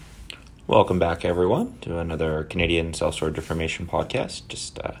Welcome back, everyone, to another Canadian Self-Storage Information podcast.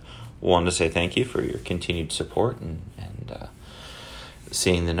 Just wanted to say thank you for your continued support and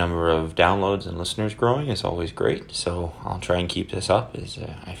seeing the number of downloads and listeners growing is always great. So I'll try and keep this up as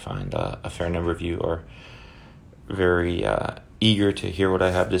I find a fair number of you are very eager to hear what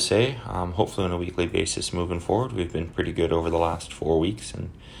I have to say. Hopefully on a weekly basis moving forward. We've been pretty good over the last 4 weeks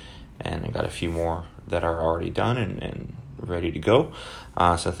and I got a few more that are already done and ready to go.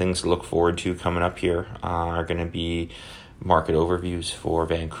 So things to look forward to coming up here are going to be market overviews for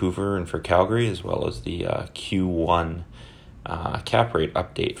Vancouver and for Calgary, as well as the Q1 cap rate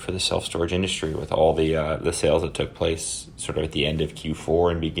update for the self-storage industry with all the sales that took place sort of at the end of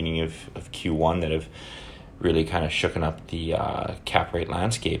Q4 and beginning of Q1 that have really kind of shooken up the cap rate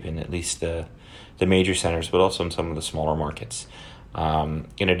landscape in at least the major centers, but also in some of the smaller markets.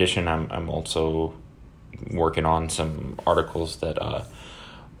 In addition, I'm also working on some articles that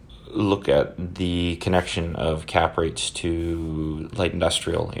look at the connection of cap rates to light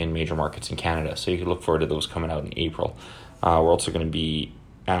industrial in major markets in Canada. So you can look forward to those coming out in April. We're also going to be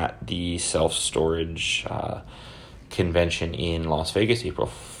at the self-storage convention in Las Vegas, April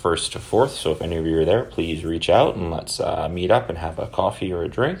 1st to 4th. So if any of you are there, please reach out and let's meet up and have a coffee or a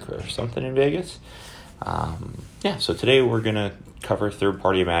drink or something in Vegas. So today we're going to cover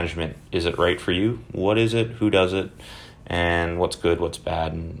third-party management. Is it right for you? What is it? Who does it? And what's good, what's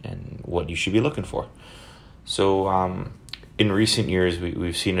bad, and what you should be looking for. So in recent years,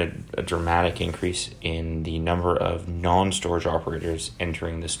 we've seen a dramatic increase in the number of non-storage operators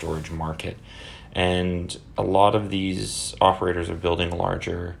entering the storage market. And a lot of these operators are building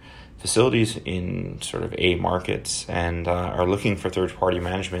larger facilities in sort of A markets and are looking for third-party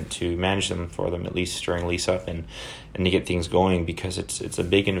management to manage them for them, at least during lease-up and to get things going, because it's a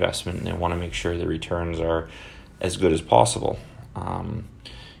big investment and they want to make sure the returns are as good as possible.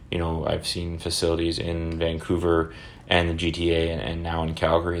 I've seen facilities in Vancouver and the GTA and now in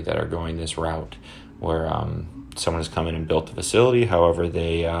Calgary that are going this route where someone has come in and built the facility. However,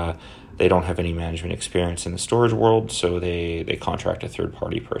 they don't have any management experience in the storage world, so they contract a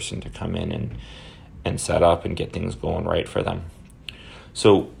third-party person to come in and set up and get things going right for them.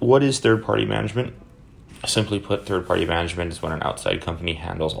 So what is third-party management? Simply put, third-party management is when an outside company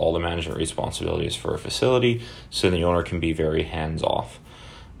handles all the management responsibilities for a facility, so the owner can be very hands-off.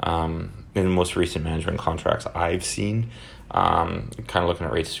 In the most recent management contracts I've seen, kind of looking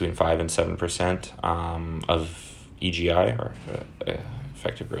at rates between 5 and 7% of EGI, or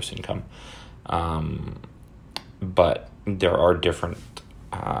effective gross income. But there are different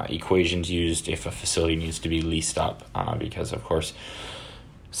equations used if a facility needs to be leased up, because of course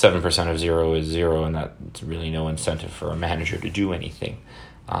 7% of zero is zero, and that's really no incentive for a manager to do anything.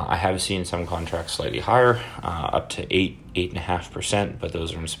 I have seen some contracts slightly higher, up to 8.5%, but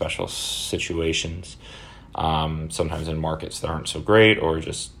those are in special situations, sometimes in markets that aren't so great, or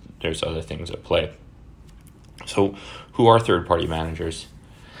just there's other things at play. So who are third-party managers?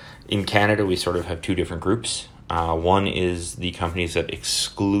 In Canada, we sort of have two different groups. One is the companies that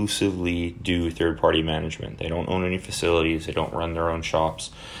exclusively do third-party management. They don't own any facilities. They don't run their own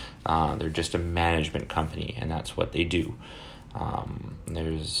shops. They're just a management company, and that's what they do.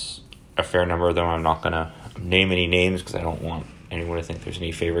 There's a fair number of them. I'm not going to name any names because I don't want anyone to think there's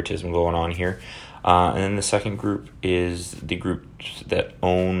any favoritism going on here. And then the second group is the groups that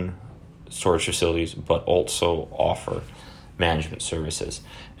own storage facilities but also offer management services.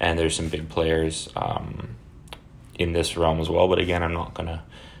 And there's some big players in this realm as well, but again, I'm not going to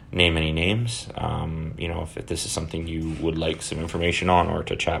name any names. If this is something you would like some information on or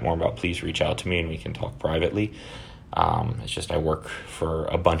to chat more about, please reach out to me and we can talk privately. It's just I work for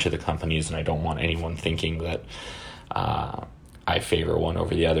a bunch of the companies and I don't want anyone thinking that I favor one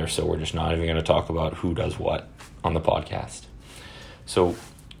over the other, so we're just not even going to talk about who does what on the podcast. So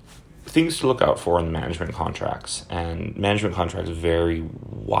things to look out for in the management contracts, and management contracts vary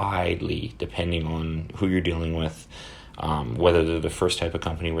widely depending on who you're dealing with, whether they're the first type of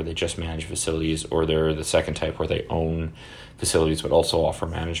company where they just manage facilities or they're the second type where they own facilities but also offer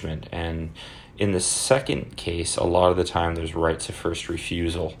management. And in the second case, a lot of the time there's rights of first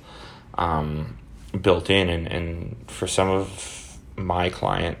refusal built in, and for some of my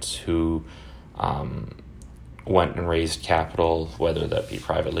clients who went and raised capital, whether that be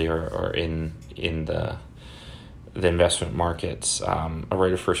privately or in the investment markets, a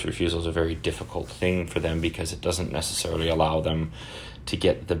right of first refusal is a very difficult thing for them because it doesn't necessarily allow them to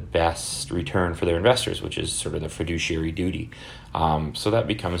get the best return for their investors, which is sort of the fiduciary duty. So that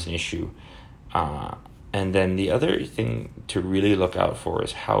becomes an issue. And then the other thing to really look out for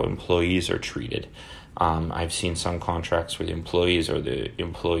is how employees are treated. I've seen some contracts where the employees are the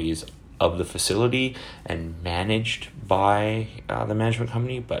employees of the facility and managed by the management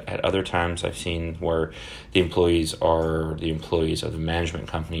company, but at other times I've seen where the employees are the employees of the management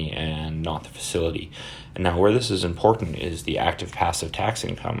company and not the facility. And now where this is important is the active passive tax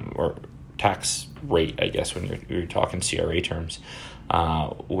income, or tax rate, I guess, when you're talking CRA terms.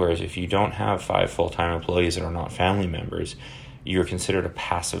 Whereas if you don't have 5 full-time employees that are not family members, you're considered a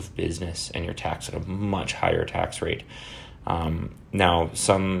passive business and you're taxed at a much higher tax rate. Now,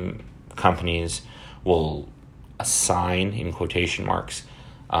 some companies will assign, in quotation marks,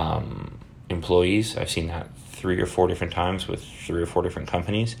 employees. I've seen that 3 or 4 different times with 3 or 4 different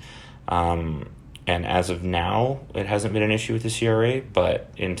companies. And as of now, it hasn't been an issue with the CRA, but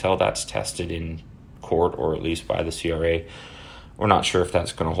until that's tested in court, or at least by the CRA, we're not sure if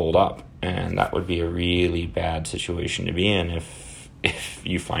that's going to hold up. And that would be a really bad situation to be in if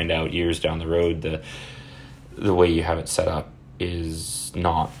you find out years down the road the way you have it set up is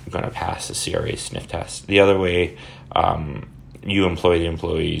not going to pass the CRA sniff test. The other way, you employ the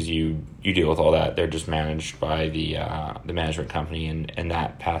employees, you deal with all that. They're just managed by the management company, and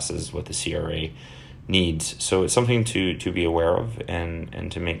that passes what the CRA needs. So it's something to be aware of,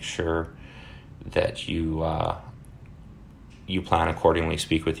 and to make sure that you plan accordingly.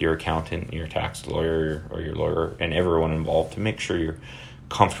 Speak with your accountant, your tax lawyer, or your lawyer, and everyone involved to make sure you're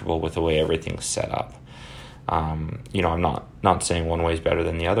comfortable with the way everything's set up. I'm not saying one way is better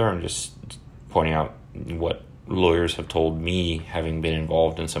than the other. I'm just pointing out what lawyers have told me, having been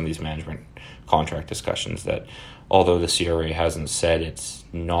involved in some of these management contract discussions, that although the CRA hasn't said it's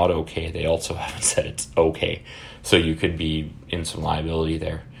not okay, they also haven't said it's okay. So you could be in some liability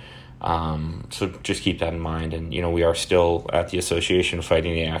there. So just keep that in mind. And, we are still at the association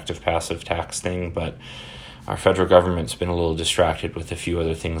fighting the active passive tax thing, but our federal government's been a little distracted with a few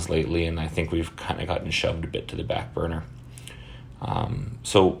other things lately, and I think we've kind of gotten shoved a bit to the back burner.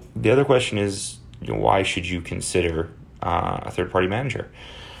 So the other question is, why should you consider a third-party manager?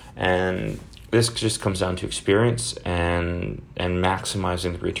 And this just comes down to experience and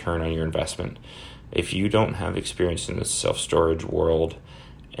maximizing the return on your investment. If you don't have experience in the self-storage world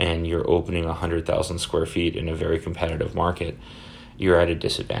and you're opening 100,000 square feet in a very competitive market, you're at a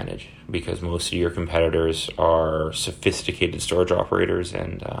disadvantage, because most of your competitors are sophisticated storage operators,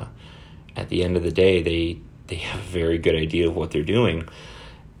 and at the end of the day, they have a very good idea of what they're doing.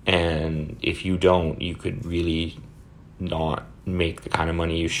 And if you don't, you could really not make the kind of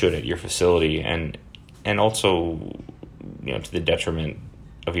money you should at your facility, and also to the detriment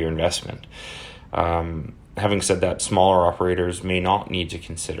of your investment. Having said that, smaller operators may not need to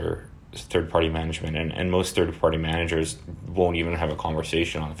consider third-party management, and most third-party managers won't even have a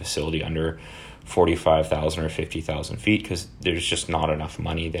conversation on a facility under 45,000 or 50,000 feet, because there's just not enough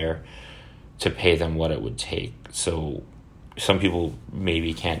money there to pay them what it would take. So some people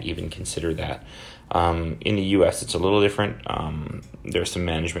maybe can't even consider that. In the U.S., it's a little different. There are some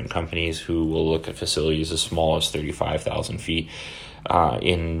management companies who will look at facilities as small as 35,000 feet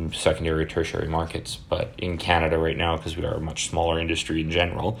in secondary, tertiary markets. But in Canada right now, because we are a much smaller industry in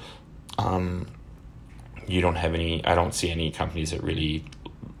general, I don't see any companies that really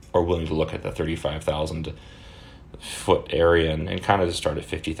are willing to look at the 35,000 foot area and kind of just start at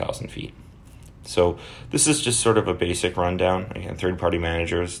 50,000 feet. So this is just sort of a basic rundown. Again, third-party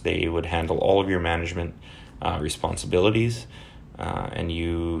managers, they would handle all of your management responsibilities, and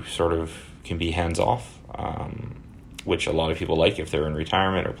you sort of can be hands-off, which a lot of people like if they're in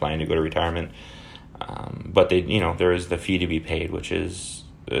retirement or planning to go to retirement. But there is the fee to be paid, which is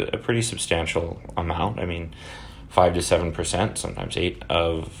a pretty substantial amount. 5 to 7%, sometimes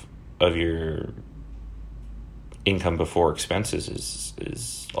 8% of your income before expenses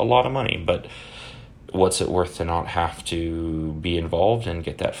is a lot of money. But what's it worth to not have to be involved and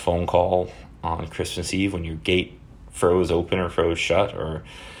get that phone call on Christmas Eve when your gate froze open or froze shut or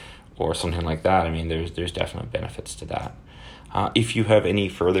something like that? There's definite benefits to that. If you have any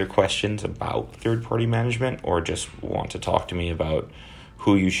further questions about third-party management, or just want to talk to me about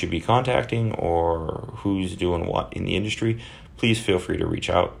who you should be contacting or who's doing what in the industry, please feel free to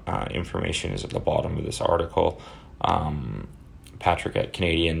reach out. Information is at the bottom of this article. Patrick at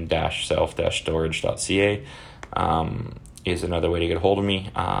Canadian-self-storage.ca is another way to get a hold of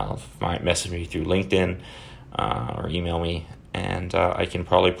me. Message me through LinkedIn or email me, and I can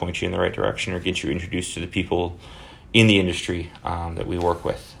probably point you in the right direction or get you introduced to the people in the industry that we work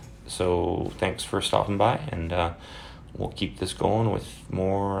with. So thanks for stopping by, and we'll keep this going with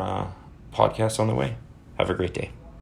more podcasts on the way. Have a great day.